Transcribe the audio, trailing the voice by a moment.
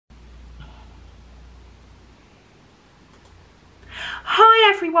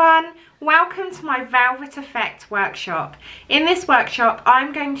everyone, welcome to my Velvet Effect workshop. In this workshop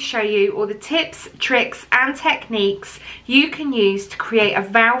I'm going to show you all the tips, tricks and techniques you can use to create a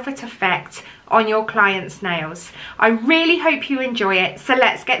velvet effect on your clients' nails. I really hope you enjoy it, so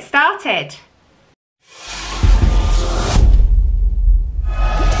let's get started.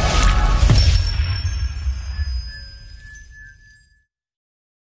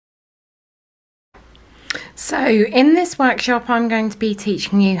 So in this workshop I'm going to be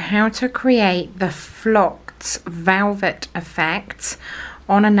teaching you how to create the flocked velvet effect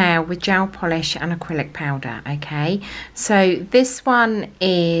on a nail with gel polish and acrylic powder. Okay, so this one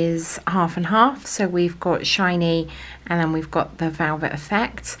is half and half, so we've got shiny and then we've got the velvet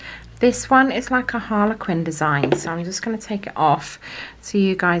effect. This one is like a harlequin design, so I'm just going to take it off so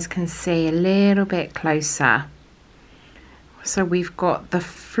you guys can see a little bit closer. So we've got the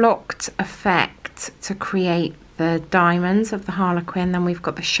flocked effect to create the diamonds of the harlequin, then we've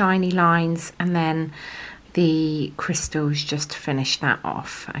got the shiny lines and then the crystals just to finish that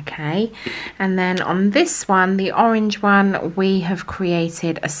off. Okay, and then on this one, the orange one, we have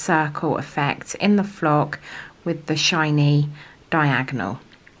created a circle effect in the flock with the shiny diagonal.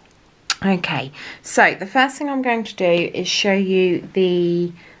 Okay, so the first thing I'm going to do is show you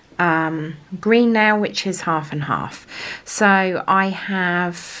the green nail, which is half and half. So I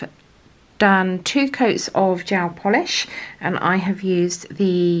have done 2 coats of gel polish and I have used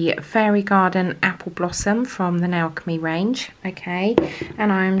the Fairy Garden Apple Blossom from the Nailchemy range. Okay,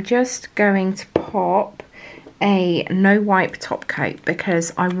 and I'm just going to pop a no wipe top coat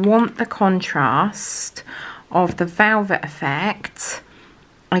because I want the contrast of the velvet effect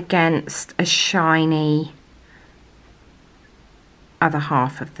against a shiny other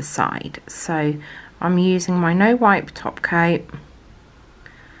half of the side. So I'm using my no wipe top coat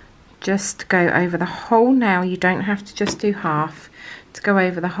just to go over the whole nail. You don't have to just do half, to go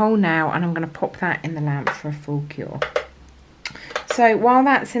over the whole nail, and I'm going to pop that in the lamp for a full cure. So while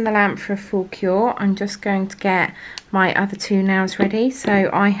that's in the lamp for a full cure, I'm just going to get my other 2 nails ready. So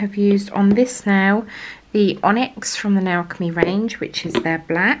I have used on this nail the Onyx from the Nailchemy range, which is their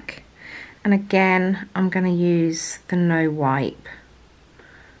black, and again I'm going to use the no wipe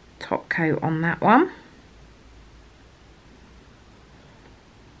top coat on that one.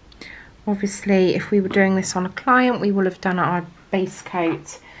 Obviously if we were doing this on a client, we will have done our base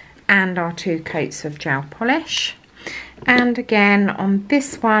coat and our 2 coats of gel polish. And again on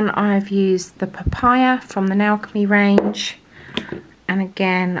this one I've used the Papaya from the Nailchemy range, and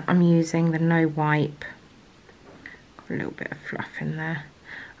again I'm using the no wipe. Got a little bit of fluff in there.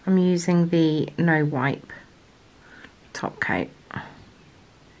 I'm using the no wipe top coat.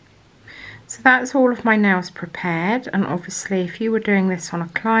 So that's all of my nails prepared, and obviously if you were doing this on a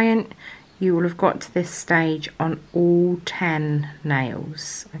client, you will have got to this stage on all 10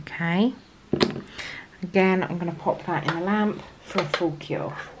 nails. Okay, again I'm going to pop that in the lamp for a full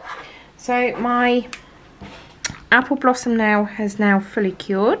cure. So my apple blossom nail has now fully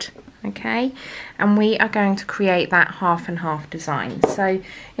cured. Okay, and we are going to create that half and half design. So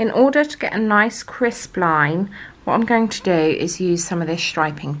in order to get a nice crisp line, what I'm going to do is use some of this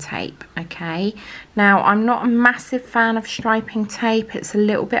striping tape. Okay, now I'm not a massive fan of striping tape, it's a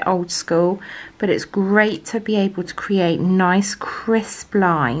little bit old school, but it's great to be able to create nice crisp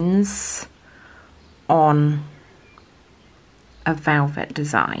lines on a velvet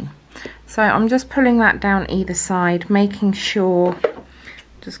design. So I'm just pulling that down either side, making sure,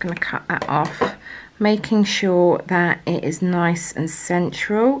 just going to cut that off, making sure that it is nice and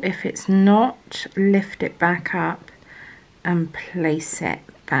central. If it's not, lift it back up and place it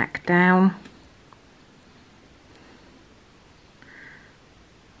back down.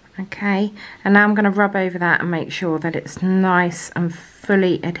 Okay, and now I'm going to rub over that and make sure that it's nice and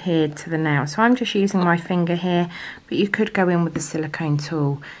fully adhered to the nail. So I'm just using my finger here, but you could go in with the silicone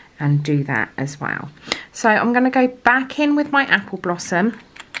tool and do that as well. So I'm going to go back in with my apple blossom.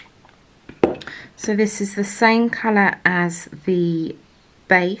 So this is the same colour as the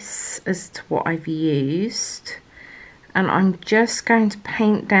base as to what I've used, and I'm just going to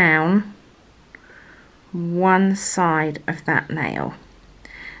paint down one side of that nail.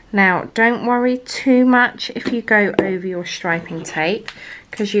 Now don't worry too much if you go over your striping tape,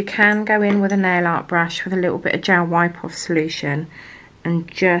 because you can go in with a nail art brush with a little bit of gel wipe off solution and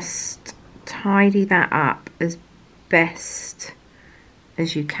just tidy that up as best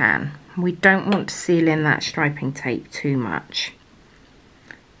as you can. We don't want to seal in that striping tape too much.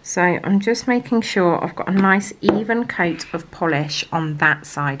 So I'm just making sure I've got a nice even coat of polish on that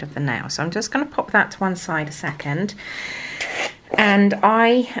side of the nail. So I'm just going to pop that to one side a second. And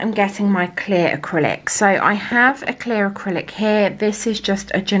I am getting my clear acrylic. So I have a clear acrylic here. This is just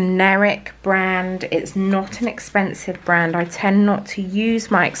a generic brand. It's not an expensive brand. I tend not to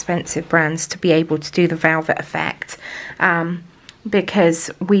use my expensive brands to be able to do the velvet effect, because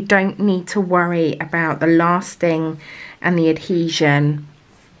we don't need to worry about the lasting and the adhesion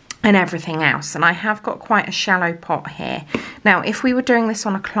and everything else. And I have got quite a shallow pot here. Now, if we were doing this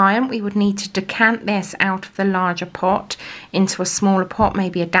on a client, we would need to decant this out of the larger pot into a smaller pot,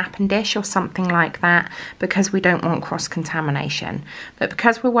 maybe a dappen dish or something like that, because we don't want cross-contamination. But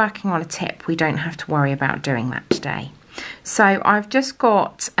because we're working on a tip, we don't have to worry about doing that today. So I've just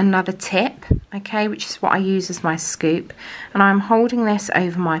got another tip, okay, which is what I use as my scoop, and I'm holding this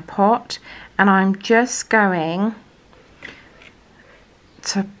over my pot, and I'm just going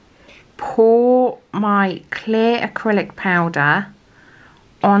to pour my clear acrylic powder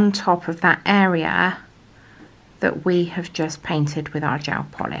on top of that area that we have just painted with our gel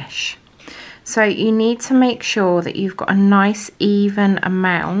polish. So you need to make sure that you've got a nice even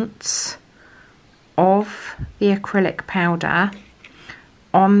amount of the acrylic powder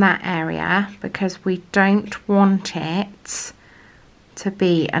on that area, because we don't want it to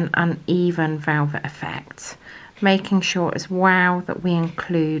be an uneven velvet effect. Making sure as well that we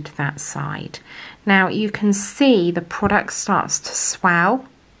include that side. Now you can see the product starts to swell,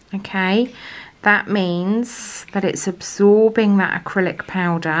 okay? That means that it's absorbing that acrylic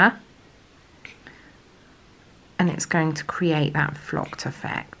powder and it's going to create that flocked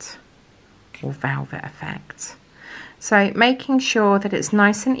effect or velvet effect. So making sure that it's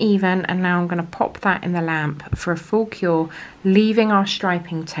nice and even, and now I'm going to pop that in the lamp for a full cure, leaving our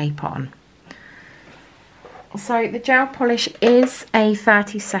striping tape on. So the gel polish is a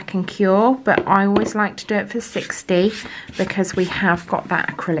 30-second cure, but I always like to do it for 60 because we have got that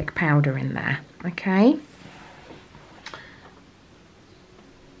acrylic powder in there, okay?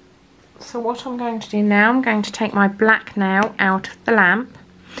 So what I'm going to do now, I'm going to take my black nail out of the lamp,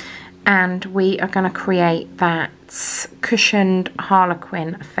 and we are going to create that cushioned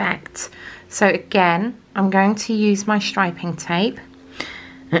harlequin effect. So again, I'm going to use my striping tape.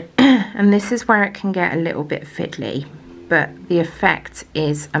 And this is where it can get a little bit fiddly, but the effect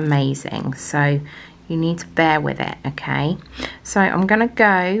is amazing, so you need to bear with it, okay? So I'm going to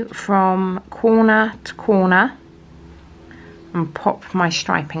go from corner to corner and pop my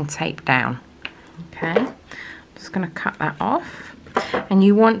striping tape down, okay? I'm just going to cut that off, and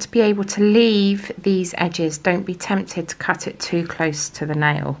you want to be able to leave these edges. Don't be tempted to cut it too close to the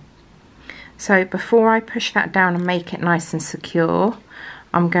nail. So before I push that down and make it nice and secure,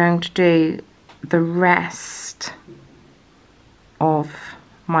 I'm going to do the rest of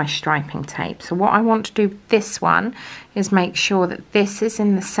my striping tape. So what I want to do with this one is make sure that this is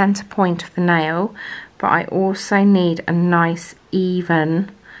in the center point of the nail, but I also need a nice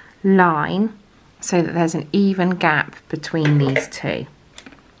even line so that there's an even gap between these two.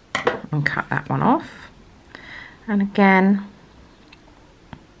 And cut that one off. And again,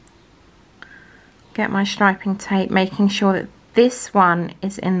 get my striping tape, making sure that this one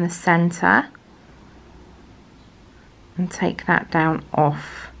is in the center, and take that down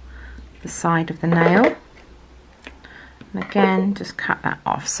off the side of the nail. And again, just cut that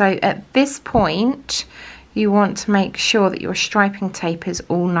off. So at this point, you want to make sure that your striping tape is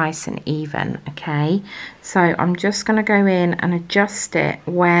all nice and even, okay? So I'm just going to go in and adjust it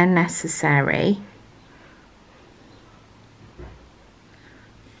where necessary.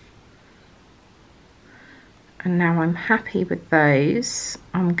 And now I'm happy with those.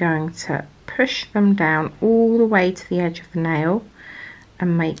 I'm going to push them down all the way to the edge of the nail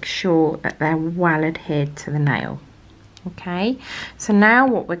and make sure that they're well adhered to the nail. Okay, so now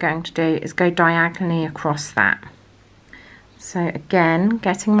what we're going to do is go diagonally across that. So again,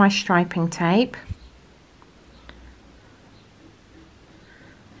 getting my striping tape.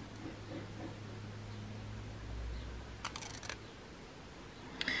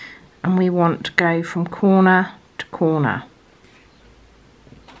 And we want to go from corner to corner.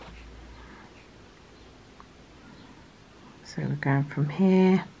 So we're going from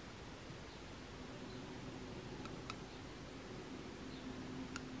here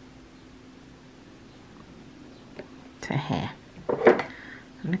to here.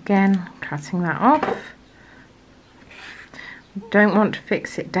 And again, cutting that off. We don't want to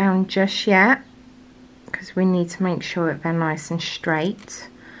fix it down just yet because we need to make sure that they're nice and straight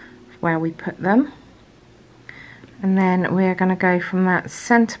where we put them. And then we're going to go from that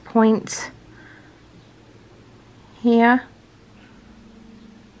center point here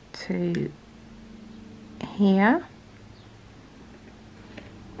to here.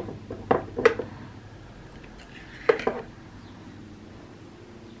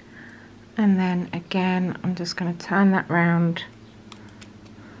 And then again, I'm just going to turn that round.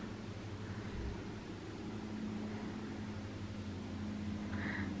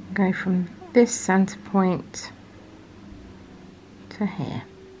 Go from this center point to here.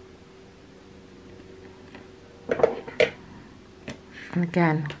 And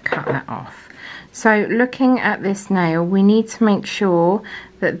again, cut that off. So looking at this nail, we need to make sure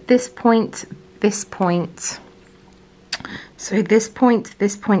that this point, so this point,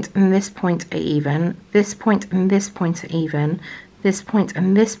 and this point are even, this point and this point are even, this point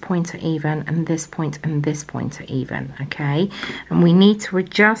and this point are even, and this point and this point are even, okay? And we need to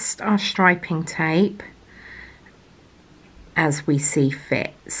adjust our striping tape as we see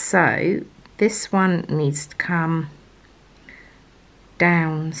fit. So this one needs to come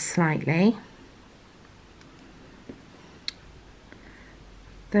down slightly.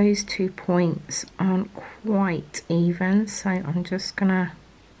 Those 2 points aren't quite even, so I'm just gonna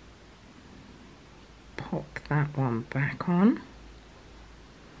pop that one back on,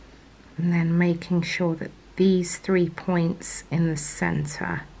 and then making sure that these 3 points in the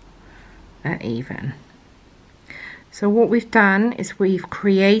center are even. So what we've done is we've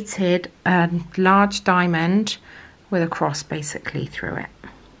created a large diamond with a cross basically through it.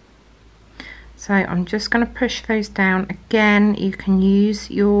 So I'm just going to push those down. Again, you can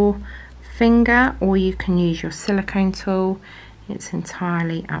use your finger or you can use your silicone tool. It's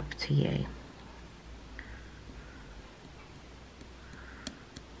entirely up to you.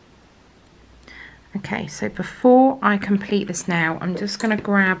 Okay, so before I complete this nail, I'm just going to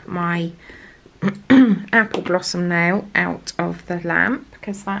grab my apple blossom nail out of the lamp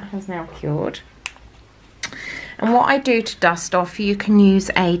because that has now cured. And what I do to dust off, you can use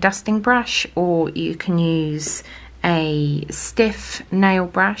a dusting brush or you can use a stiff nail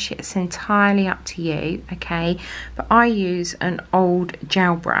brush. It's entirely up to you, okay? But I use an old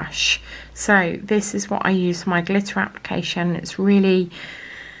gel brush. So this is what I use for my glitter application. It's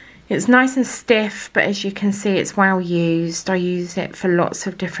nice and stiff, but as you can see, it's well used. I use it for lots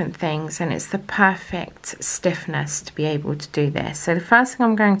of different things and it's the perfect stiffness to be able to do this. So the first thing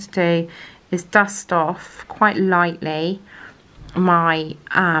I'm going to do is dust off quite lightly my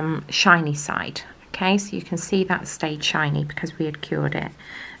shiny side. Okay, so you can see that stayed shiny because we had cured it.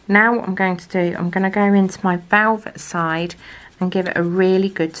 Now what I'm going to do, I'm going to go into my velvet side and give it a really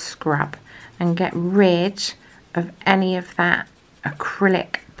good scrub and get rid of any of that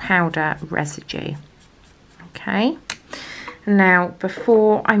acrylic powder residue. Okay, now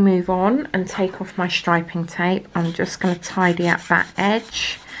before I move on and take off my striping tape, I'm just going to tidy up that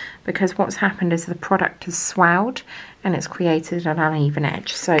edge, because what's happened is the product has swelled and it's created an uneven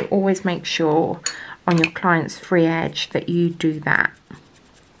edge. So always make sure on your client's free edge that you do that.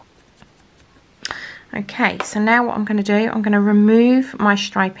 Okay, so now what I'm going to do, I'm going to remove my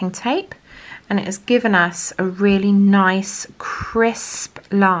striping tape, and it has given us a really nice crisp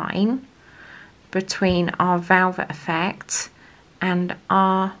line between our velvet effect and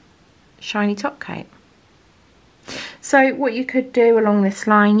our shiny top coat. So what you could do along this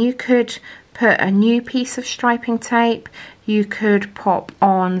line, you could put a new piece of striping tape, you could pop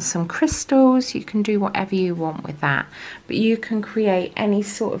on some crystals, you can do whatever you want with that, but you can create any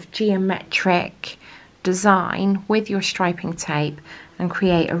sort of geometric design with your striping tape and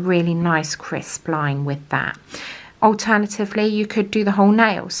create a really nice crisp line with that. Alternatively, you could do the whole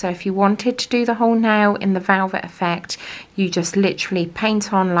nail. So if you wanted to do the whole nail in the velvet effect, you just literally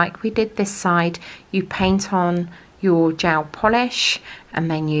paint on, like we did this side, you paint on your gel polish and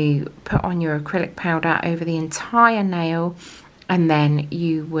then you put on your acrylic powder over the entire nail, and then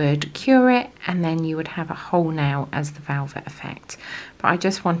you would cure it and then you would have a whole nail as the velvet effect. But I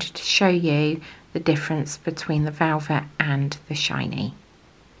just wanted to show you the difference between the velvet and the shiny.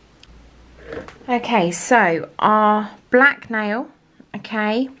 Okay, so our black nail,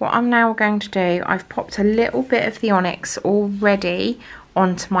 okay, what I'm now going to do, I've popped a little bit of the onyx already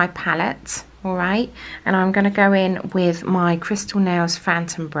onto my palette, all right, and I'm going to go in with my Crystal Nails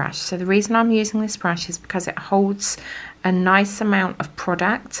Phantom brush. So the reason I'm using this brush is because it holds a nice amount of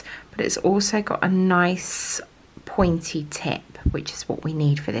product, but it's also got a nice pointy tip, which is what we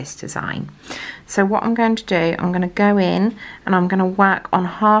need for this design. So what I'm going to do, I'm going to go in and I'm going to work on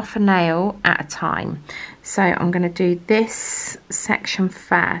half a nail at a time. So I'm going to do this section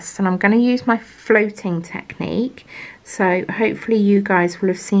first, and I'm going to use my floating technique. So hopefully you guys will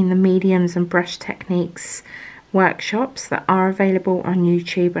have seen the mediums and brush techniques workshops that are available on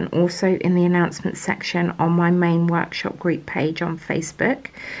YouTube and also in the announcement section on my main workshop group page on Facebook.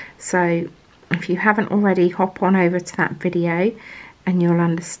 So if you haven't already, hop on over to that video and you'll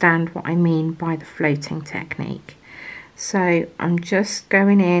understand what I mean by the floating technique. So I'm just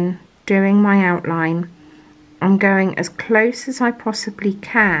going in, doing my outline, I'm going as close as I possibly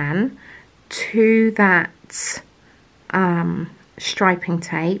can to that striping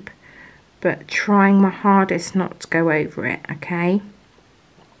tape, but trying my hardest not to go over it, okay?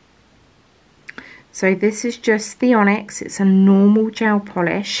 So this is just the Onyx, it's a normal gel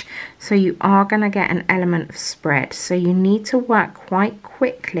polish, so you are going to get an element of spread, so you need to work quite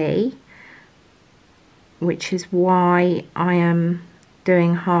quickly, which is why I am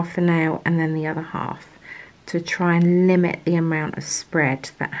doing half the nail and then the other half, to try and limit the amount of spread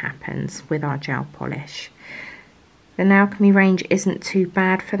that happens with our gel polish. The Nail Alchemy range isn't too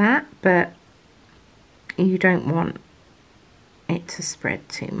bad for that, but you don't want it to spread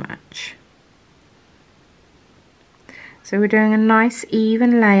too much. So we're doing a nice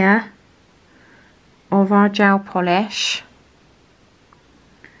even layer of our gel polish,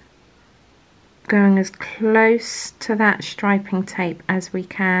 going as close to that striping tape as we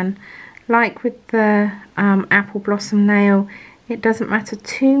can. Like with the Apple Blossom nail, it doesn't matter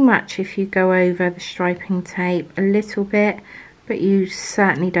too much if you go over the striping tape a little bit, but you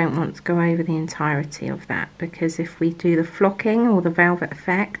certainly don't want to go over the entirety of that, because if we do the flocking or the velvet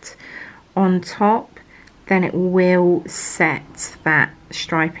effect on top, then it will set that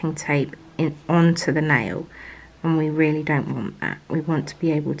striping tape onto the nail, and we really don't want that. We want to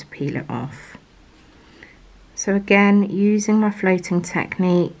be able to peel it off. So again, using my floating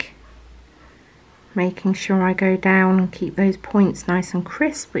technique, making sure I go down and keep those points nice and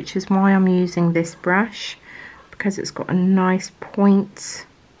crisp, which is why I'm using this brush, because it's got a nice point,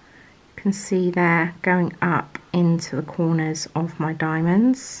 you can see there, going up into the corners of my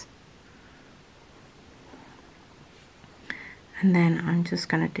diamonds. And then I'm just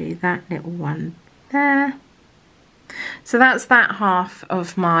going to do that little one there. So that's that half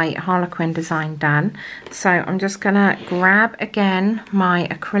of my Harlequin design done. So I'm just going to grab again my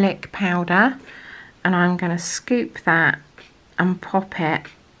acrylic powder, and I'm going to scoop that and pop it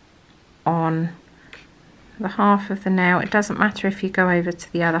on the half of the nail. It doesn't matter if you go over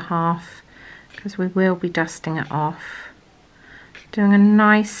to the other half, because we will be dusting it off. Doing a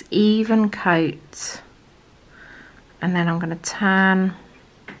nice even coat. And then I'm going to turn.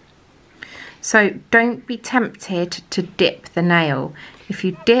 So don't be tempted to dip the nail. If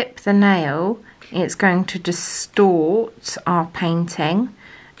you dip the nail, it's going to distort our painting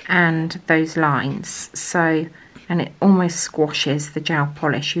and those lines. So, and it almost squashes the gel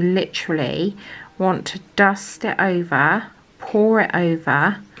polish. You literally want to dust it over, pour it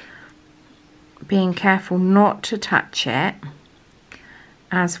over, being careful not to touch it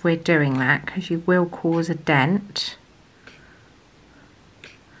as we're doing that, because you will cause a dent,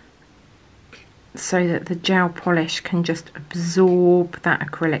 so that the gel polish can just absorb that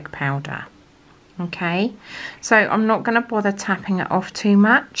acrylic powder. Okay, so I'm not going to bother tapping it off too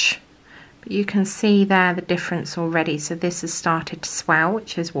much, but you can see there the difference already. So this has started to swell,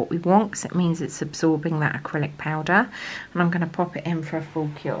 which is what we want, because it means it's absorbing that acrylic powder. And I'm going to pop it in for a full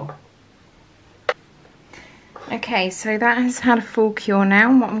cure. Okay, so that has had a full cure now.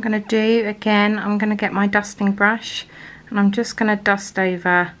 And what I'm going to do, again, I'm going to get my dusting brush, and I'm just going to dust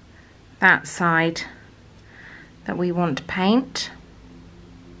over that side that we want to paint.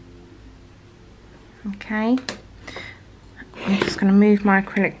 Okay, I'm just going to move my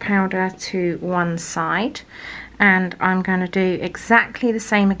acrylic powder to one side, and I'm going to do exactly the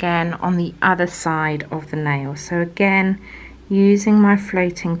same again on the other side of the nail. So again, using my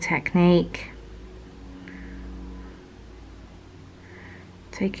floating technique,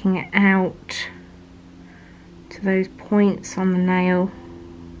 taking it out to those points on the nail,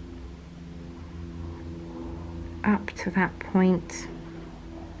 up to that point.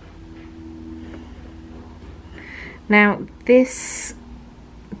 Now this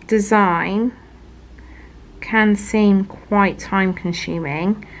design can seem quite time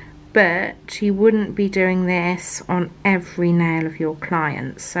consuming, but you wouldn't be doing this on every nail of your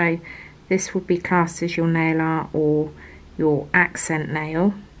clients. So this would be classed as your nail art or your accent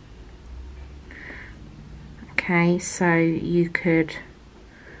nail. Okay, so you could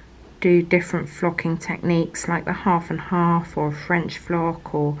do different flocking techniques like the half and half or a French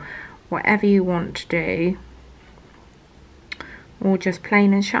flock or whatever you want to do, or just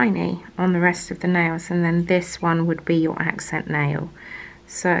plain and shiny on the rest of the nails, and then this one would be your accent nail.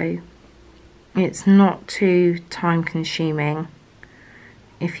 So it's not too time consuming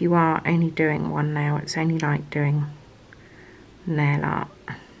if you are only doing one nail. It's only like doing nail art.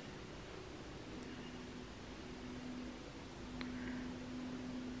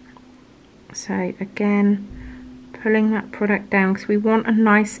 So again, pulling that product down, because we want a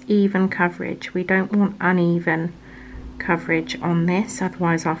nice even coverage. We don't want uneven coverage on this,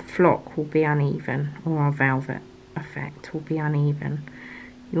 otherwise our flock will be uneven, or our velvet effect will be uneven.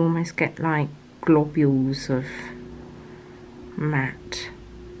 You almost get like globules of matte,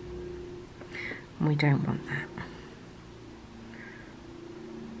 and we don't want that.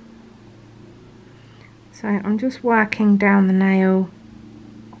 So I'm just working down the nail,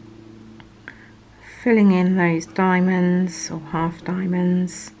 filling in those diamonds or half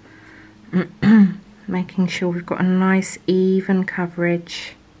diamonds, making sure we've got a nice even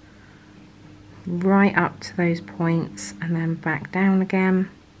coverage right up to those points and then back down again.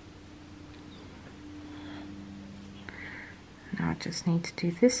 Now I just need to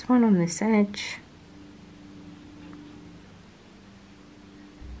do this one on this edge.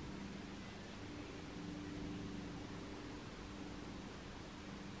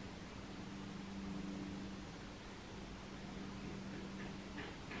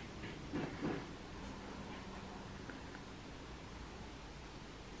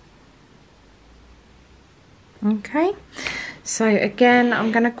 Okay, so again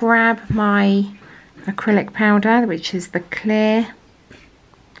I'm going to grab my acrylic powder, which is the clear,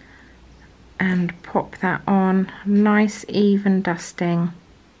 and pop that on. Nice even dusting.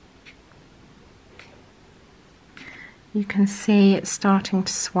 You can see it's starting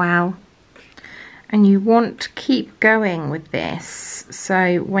to swell, and you want to keep going with this,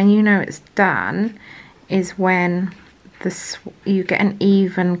 so when you know it's done is when you get an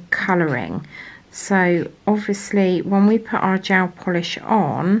even colouring. So obviously when we put our gel polish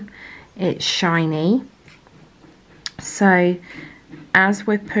on, it's shiny, so as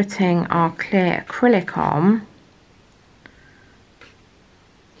we're putting our clear acrylic on,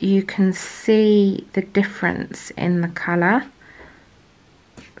 you can see the difference in the colour.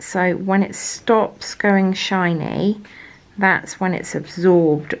 So when it stops going shiny, that's when it's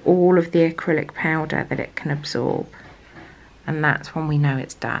absorbed all of the acrylic powder that it can absorb, and that's when we know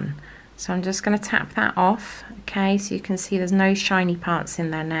it's done. So I'm just going to tap that off, okay, so you can see there's no shiny parts in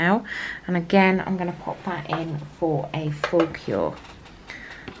there now. And again, I'm going to pop that in for a full cure.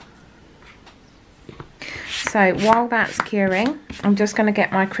 So while that's curing, I'm just going to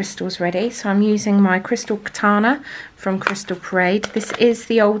get my crystals ready. So I'm using my crystal katana from Crystal Parade. This is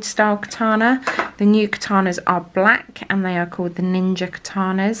the old style katana. The new katanas are black and they are called the Ninja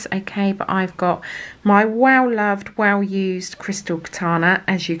katanas, okay, but I've got my well loved, well used crystal katana,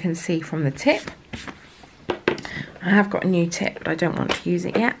 as you can see from the tip. I have got a new tip, but I don't want to use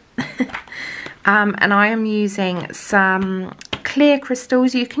it yet. And I am using some clear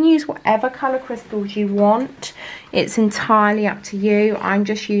crystals. You can use whatever colour crystals you want. It's entirely up to you. I'm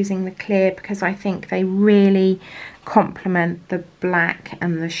just using the clear because I think they really complement the black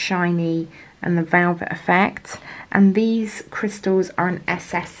and the shiny and the velvet effect. And these crystals are an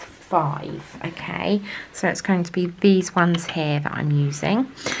SS5, okay? So it's going to be these ones here that I'm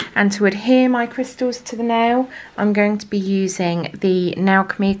using. And to adhere my crystals to the nail, I'm going to be using the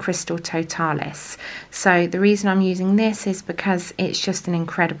Nailchemy Crystal Totalis. So the reason I'm using this is because it's just an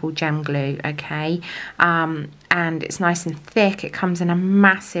incredible gem glue, okay? And it's nice and thick. It comes in a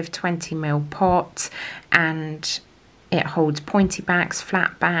massive 20ml pot, and it holds pointy backs,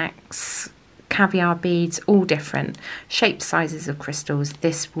 flat backs, caviar beads, all different shapes, sizes of crystals.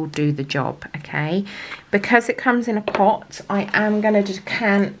 This will do the job, okay? Because it comes in a pot, I am going to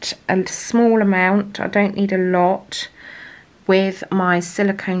decant a small amount, I don't need a lot, with my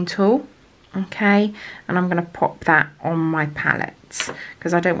silicone tool, okay? And I'm going to pop that on my palettes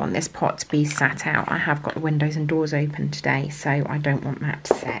because I don't want this pot to be sat out. I have got the windows and doors open today, so I don't want that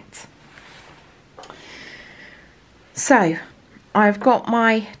to set. So I've got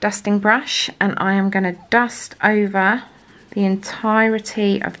my dusting brush and I am going to dust over the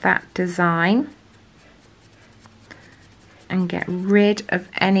entirety of that design and get rid of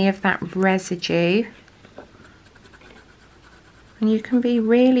any of that residue. And you can be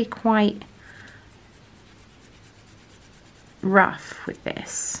really quite rough with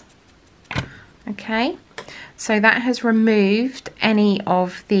this. Okay, so that has removed any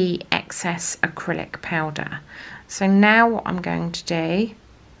of the excess acrylic powder. So now what I'm going to do,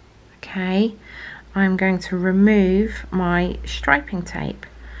 okay, I'm going to remove my striping tape.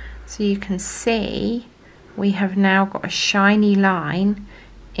 So you can see we have now got a shiny line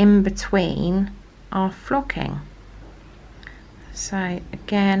in between our flocking. So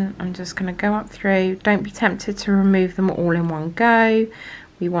again, I'm just going to go up through. Don't be tempted to remove them all in one go.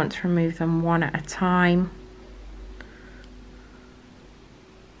 We want to remove them one at a time.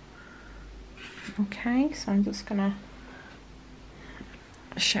 Okay, so I'm just going to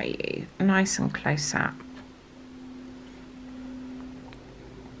show you nice and close up.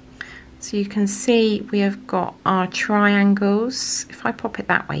 So So you can see we have got our triangles. If I pop it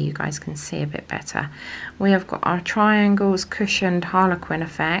that way, you guys can see a bit better. We have got our triangles, cushioned harlequin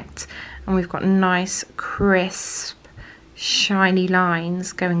effect, and we've got nice, crisp, shiny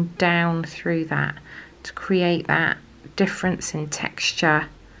lines going down through that to create that difference in texture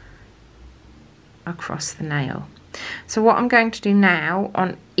across the nail. So what I'm going to do now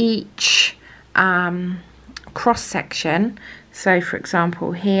on each cross section, so for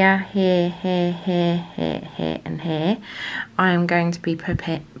example here, here, here, here, here, here and here, I am going to be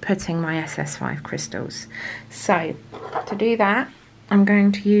putting my SS5 crystals. So to do that, I'm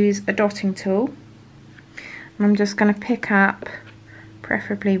going to use a dotting tool, and I'm just going to pick up,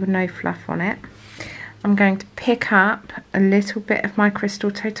 preferably with no fluff on it, I'm going to pick up a little bit of my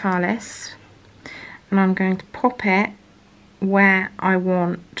Crystal Totalis, and I'm going to pop it where I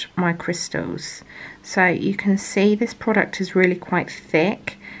want my crystals. So you can see this product is really quite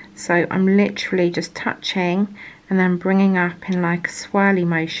thick, so I'm literally just touching and then bringing up in like a swirly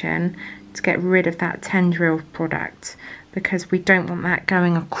motion to get rid of that tendril product, because we don't want that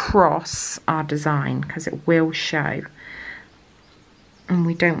going across our design because it will show, and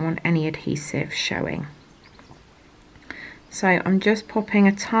we don't want any adhesive showing. So I'm just popping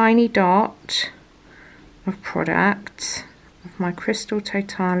a tiny dot of product of my Crystal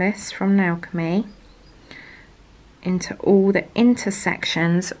Totalis from Nailchemy into all the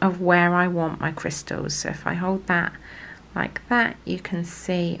intersections of where I want my crystals. So if I hold that like that, you can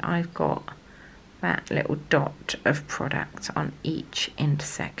see I've got that little dot of product on each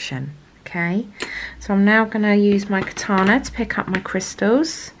intersection. Okay, so I'm now going to use my katana to pick up my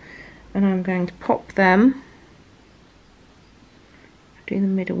crystals, and I'm going to pop them, do the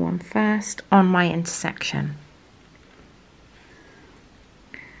middle one first, on my intersection.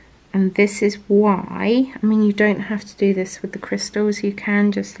 And this is why, I mean, you don't have to do this with the crystals, you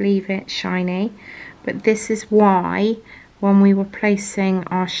can just leave it shiny, but this is why when we were placing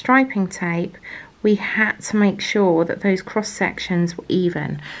our striping tape, we had to make sure that those cross sections were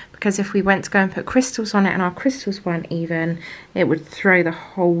even, because if we went to go and put crystals on it and our crystals weren't even, it would throw the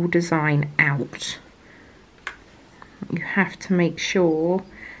whole design out. You have to make sure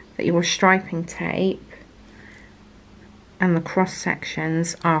that your striping tape and the cross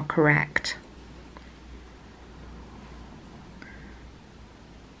sections are correct.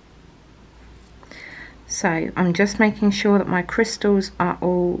 So I'm just making sure that my crystals are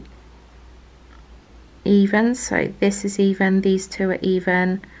all even. So this is even, these two are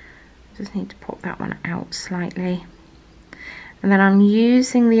even. Just need to pop that one out slightly. And then I'm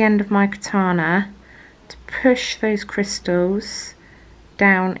using the end of my katana to push those crystals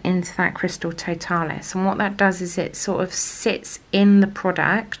down into that Crystal Totalis, and what that does is it sort of sits in the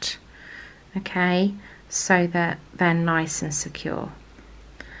product, okay, so that they're nice and secure.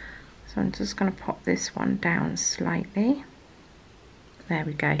 So I'm just going to pop this one down slightly. There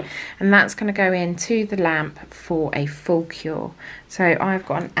we go, and that's going to go into the lamp for a full cure. So I've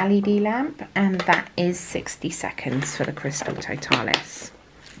got an LED lamp, and that is 60 seconds for the Crystal Totalis.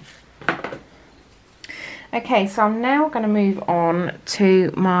 Okay, so I'm now going to move on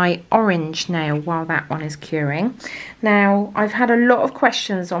to my orange nail while that one is curing. Now, I've had a lot of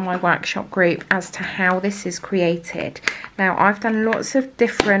questions on my workshop group as to how this is created. Now, I've done lots of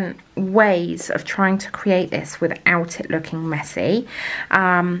different ways of trying to create this without it looking messy.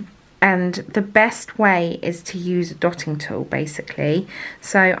 And the best way is to use a dotting tool, basically.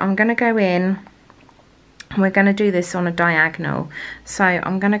 So I'm going to go in. We're going to do this on a diagonal. So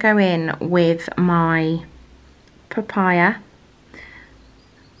I'm going to go in with my papaya,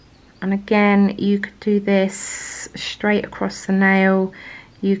 and again you could do this straight across the nail,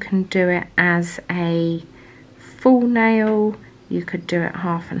 you can do it as a full nail, you could do it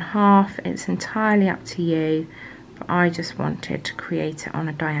half and half, it's entirely up to you, but I just wanted to create it on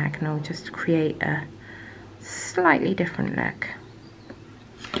a diagonal just to create a slightly different look.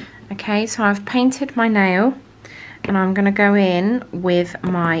 Okay, so I've painted my nail, and I'm going to go in with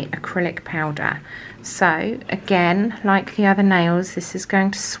my acrylic powder. So again, like the other nails, this is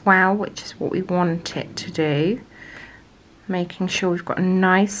going to swell, which is what we want it to do, making sure we've got a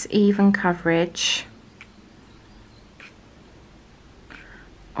nice even coverage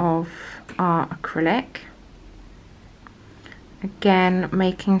of our acrylic. Again,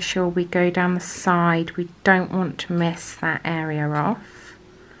 making sure we go down the side, we don't want to miss that area off.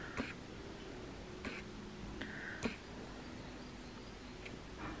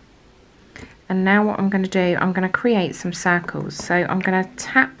 And now what I'm going to do, I'm going to create some circles. So I'm going to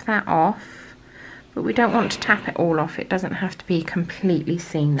tap that off but we don't want to tap it all off. It doesn't have to be completely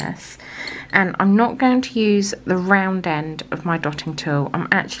seamless. And I'm not going to use the round end of my dotting tool. I'm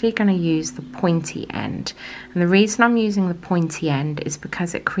actually going to use the pointy end. And the reason I'm using the pointy end is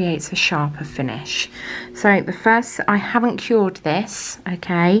because it creates a sharper finish. So I haven't cured this,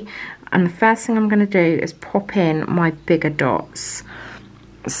 okay? And the first thing I'm going to do is pop in my bigger dots.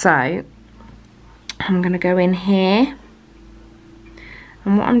 So I'm going to go in here,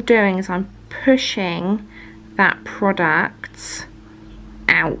 and what I'm doing is I'm pushing that product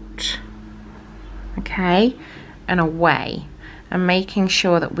out, okay, and away, and making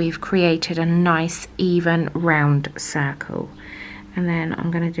sure that we've created a nice even round circle. And then I'm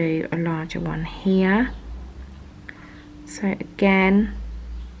going to do a larger one here. So again,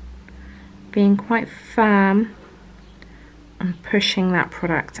 being quite firm and pushing that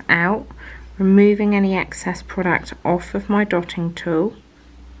product out, removing any excess product off of my dotting tool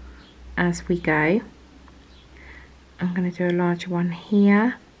as we go. I'm going to do a larger one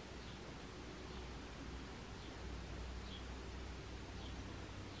here.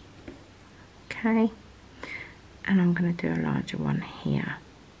 Okay, and I'm going to do a larger one here.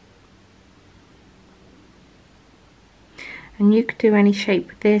 And you could do any shape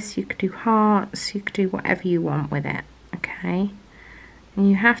with this, you could do hearts, you could do whatever you want with it, okay? And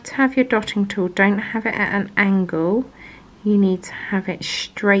you have to have your dotting tool, don't have it at an angle, you need to have it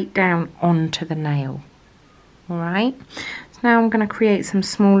straight down onto the nail. Alright, so now I'm going to create some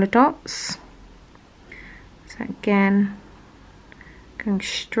smaller dots. So again, going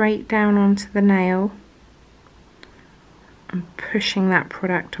straight down onto the nail and pushing that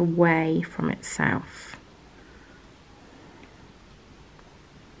product away from itself.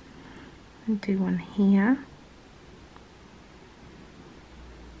 And do one here.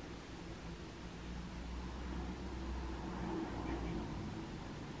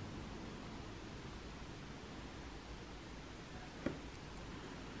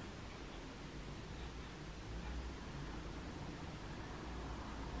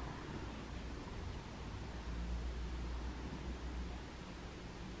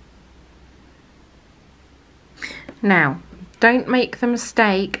 Now, don't make the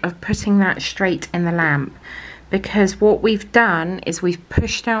mistake of putting that straight in the lamp, because what we've done is we've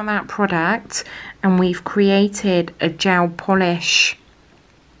pushed out that product and we've created a gel polish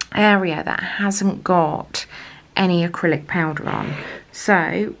area that hasn't got any acrylic powder on. So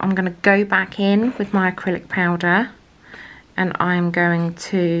I'm going to go back in with my acrylic powder and I'm going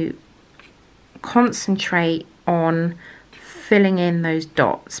to concentrate on filling in those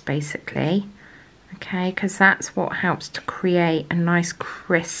dots basically. Okay, because that's what helps to create a nice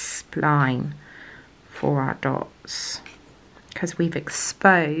crisp line for our dots, because we've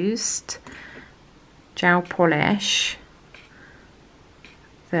exposed gel polish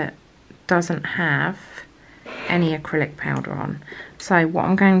that doesn't have any acrylic powder on. So what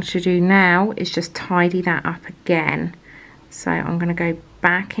I'm going to do now is just tidy that up again. So I'm going to go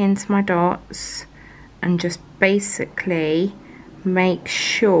back into my dots and just basically make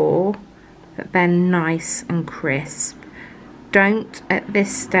sure that they're nice and crisp. Don't at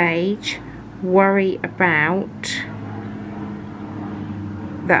this stage worry about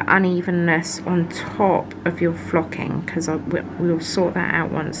the unevenness on top of your flocking, because we'll sort that out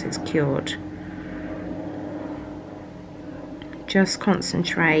once it's cured. Just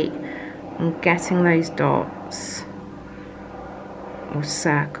concentrate on getting those dots or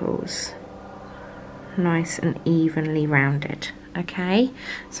circles nice and evenly rounded. Okay,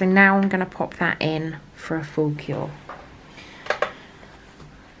 so now I'm going to pop that in for a full cure.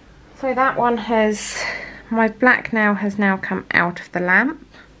 So that one my black nail has now come out of the lamp.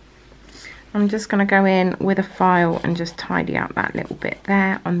 I'm just going to go in with a file and just tidy up that little bit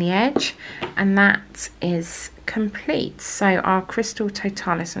there on the edge, and that is complete. So our crystal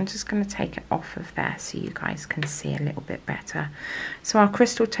totalis, I'm just going to take it off of there so you guys can see a little bit better. So our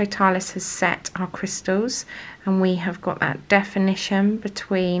crystal totalis has set our crystals, and we have got that definition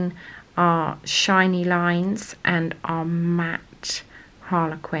between our shiny lines and our matte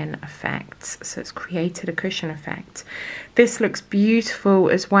harlequin effects. So it's created a cushion effect. This looks beautiful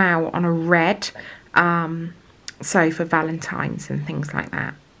as well on a red, so for Valentine's and things like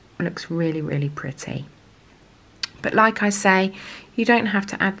that. It looks really, really pretty. But like I say, you don't have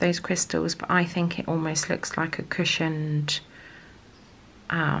to add those crystals, but I think it almost looks like a cushioned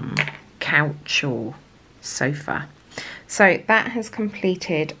couch or sofa. So that has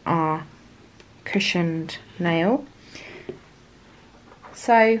completed our cushioned nail.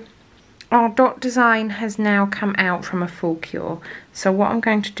 So our dot design has now come out from a full cure. So what I'm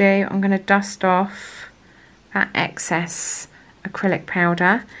going to do, I'm going to dust off that excess acrylic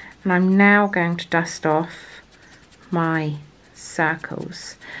powder, and I'm now going to dust off my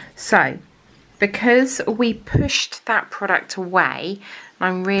circles. So because we pushed that product away,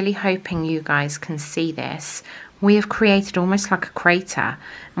 I'm really hoping you guys can see this, we have created almost like a crater,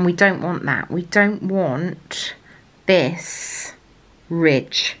 and we don't want that. We don't want this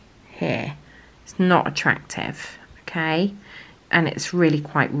ridge here. It's not attractive, okay? And it's really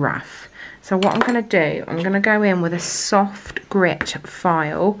quite rough. So what I'm going to do, I'm going to go in with a soft grit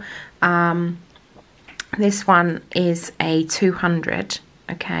file. This one is a 200,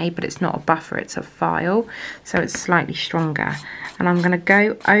 okay, but it's not a buffer, it's a file, so it's slightly stronger. And I'm going to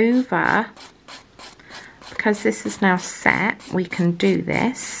go over, because this is now set, we can do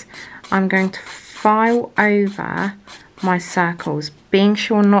this. I'm going to file over my circles, being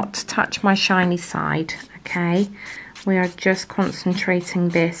sure not to touch my shiny side, okay? We are just concentrating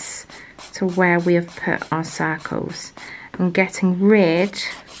this to where we have put our circles and getting rid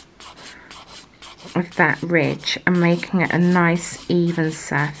of that ridge and making it a nice even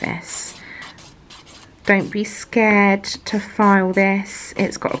surface. Don't be scared to file this.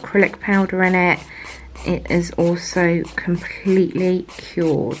 It's got acrylic powder in it. It is also completely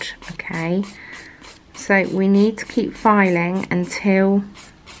cured, okay? So we need to keep filing until,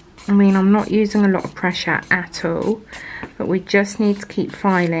 I mean, I'm not using a lot of pressure at all, but we just need to keep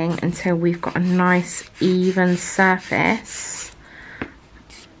filing until we've got a nice even surface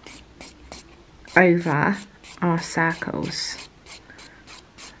over our circles,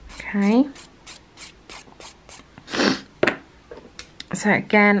 okay? So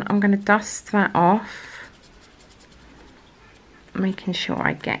again, I'm going to dust that off, making sure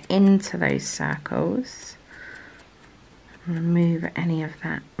I get into those circles. Remove any of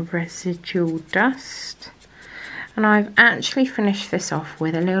that residual dust. And I've actually finished this off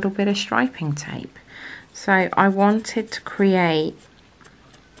with a little bit of striping tape. So I wanted to create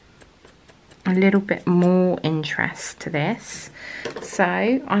a little bit more interest to this. So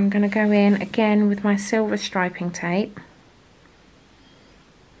I'm going to go in again with my silver striping tape.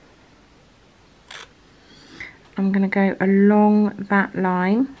 I'm going to go along that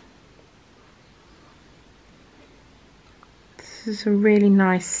line. This is a really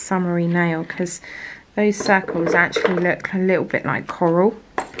nice summery nail because those circles actually look a little bit like coral.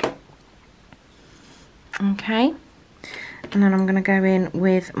 Okay, and then I'm going to go in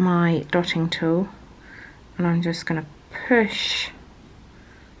with my dotting tool and I'm just going to push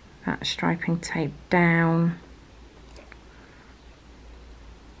that striping tape down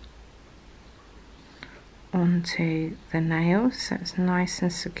onto the nail so it's nice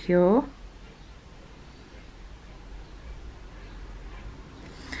and secure.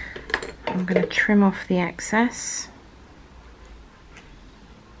 I'm going to trim off the excess.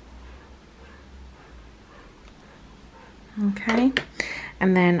 Okay,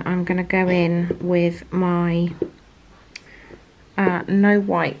 and then I'm going to go in with my no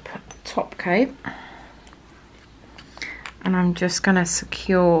wipe top coat and I'm just going to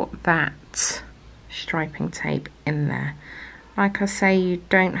secure that striping tape in there. Like I say, you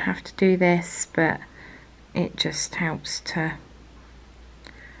don't have to do this, but it just helps to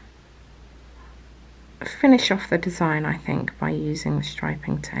finish off the design, I think, by using the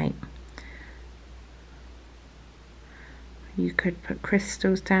striping tape. You could put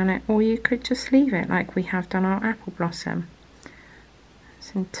crystals down it, or you could just leave it like we have done our apple blossom.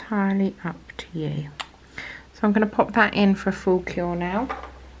 It's entirely up to you. So I'm going to pop that in for a full cure now.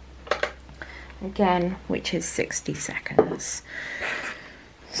 Again, which is 60 seconds.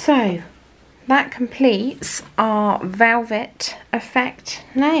 So that completes our velvet effect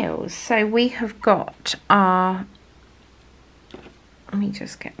nails. So we have got our, let me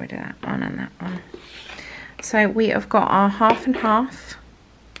just get rid of that one and that one. So we have got our half and half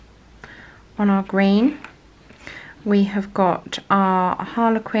on our green. We have got our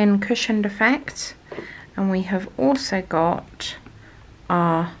Harlequin cushioned effect, and we have also got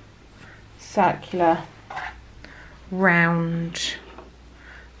our circular round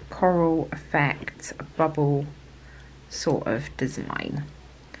coral effect bubble sort of design.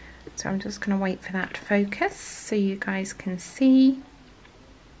 So I'm just going to wait for that to focus so you guys can see.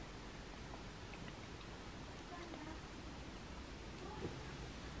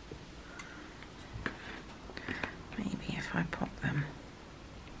 Maybe if I pop them.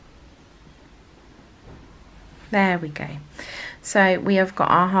 There we go. So we have got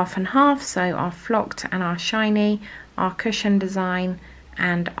our half and half, so our flocked and our shiny, our cushion design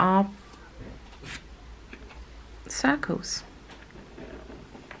and our circles.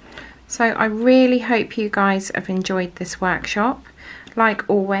 So I really hope you guys have enjoyed this workshop. Like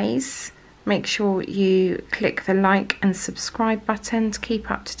always, make sure you click the like and subscribe button to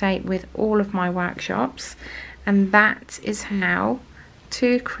keep up to date with all of my workshops. And that is how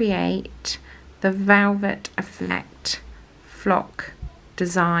to create the velvet effect flock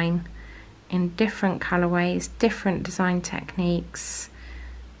design in different colorways, different design techniques.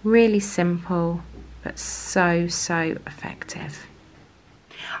 Really simple, but so effective.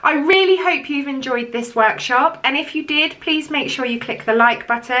 I really hope you've enjoyed this workshop, and if you did, please make sure you click the like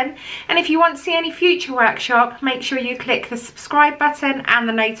button, and if you want to see any future workshop, make sure you click the subscribe button and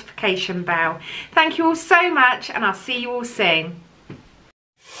the notification bell. Thank you all so much, and I'll see you all soon.